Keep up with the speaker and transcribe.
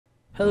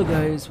Hello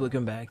guys,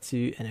 welcome back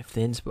to NFT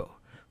Inspo.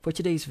 For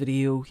today's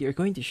video, we are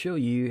going to show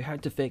you how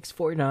to fix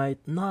Fortnite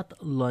not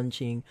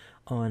launching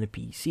on a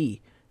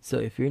PC. So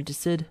if you're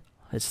interested,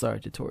 let's start our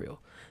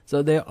tutorial.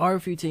 So there are a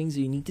few things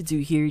you need to do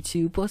here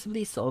to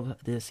possibly solve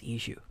this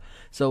issue.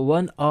 So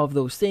one of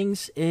those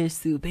things is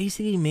to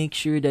basically make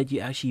sure that you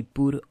actually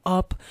boot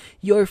up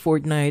your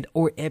Fortnite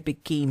or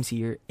Epic Games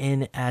here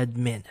in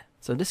admin.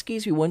 So in this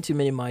case, we want to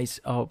minimize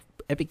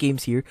Epic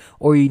Games here,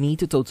 or you need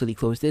to totally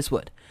close this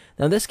one.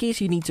 Now in this case,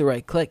 you need to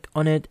right click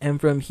on it, and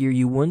from here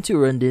you want to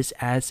run this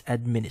as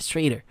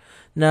administrator.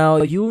 Now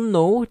you'll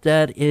know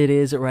that it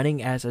is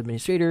running as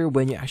administrator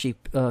when you actually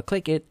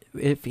click it,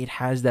 if it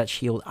has that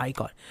shield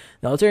icon.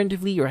 Now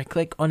alternatively, right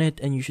click on it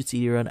and you should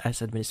see run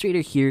as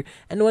administrator here,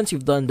 and once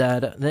you've done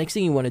that, the next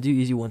thing you want to do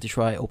is you want to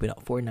try open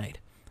up Fortnite.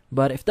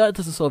 But if that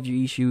doesn't solve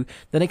your issue,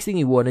 the next thing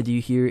you want to do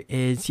here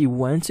is you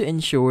want to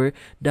ensure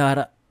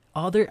that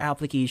other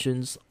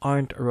applications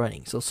aren't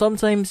running. So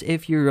sometimes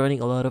if you're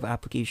running a lot of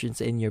applications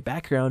in your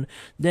background,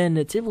 then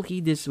typically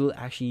this will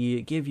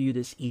actually give you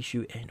this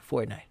issue in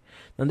Fortnite.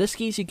 Now in this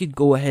case, you could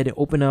go ahead and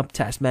open up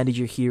Task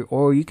Manager here,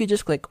 or you could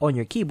just click on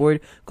your keyboard,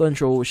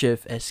 Control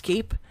Shift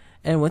Escape,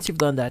 and once you've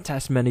done that,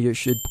 Task Manager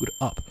should boot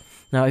up.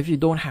 Now if you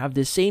don't have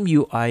the same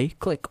UI,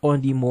 click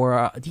on the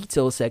more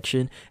detail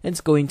section and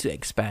it's going to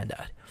expand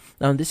that.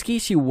 Now in this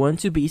case, you want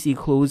to basically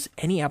close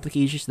any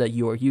applications that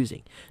you are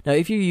using. Now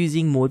if you're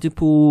using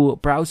multiple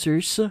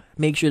browsers,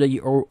 make sure that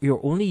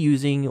you're only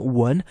using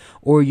one,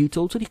 or you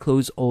totally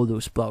close all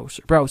those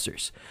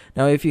browsers.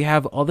 Now if you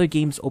have other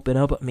games open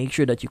up, make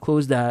sure that you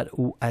close that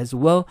as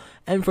well.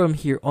 And from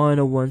here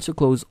on, once you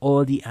close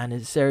all the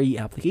unnecessary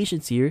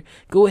applications here,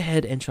 go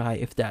ahead and try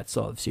if that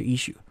solves your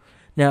issue.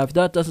 Now, if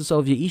that doesn't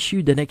solve your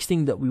issue, the next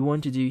thing that we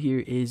want to do here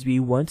is we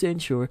want to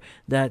ensure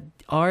that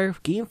our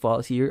game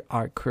files here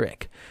are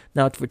correct.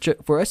 Now,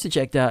 for us to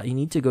check that, you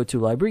need to go to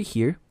library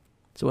here.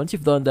 So once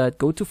you've done that,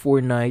 go to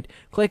Fortnite,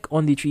 click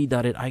on the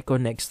three-dotted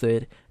icon next to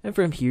it, and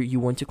from here, you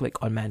want to click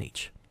on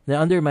manage. Now,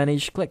 under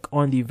manage, click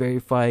on the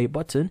verify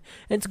button,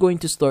 and it's going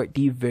to start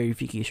the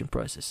verification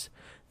process.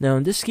 Now,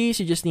 in this case,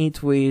 you just need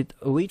to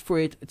wait for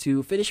it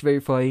to finish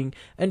verifying,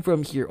 and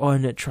from here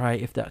on, try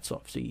if that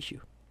solves the issue.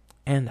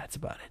 And that's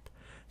about it.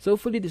 So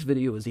hopefully this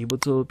video was able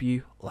to help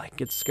you. Like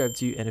and subscribe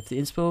to NFT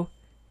Inspo.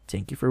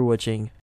 Thank you for watching.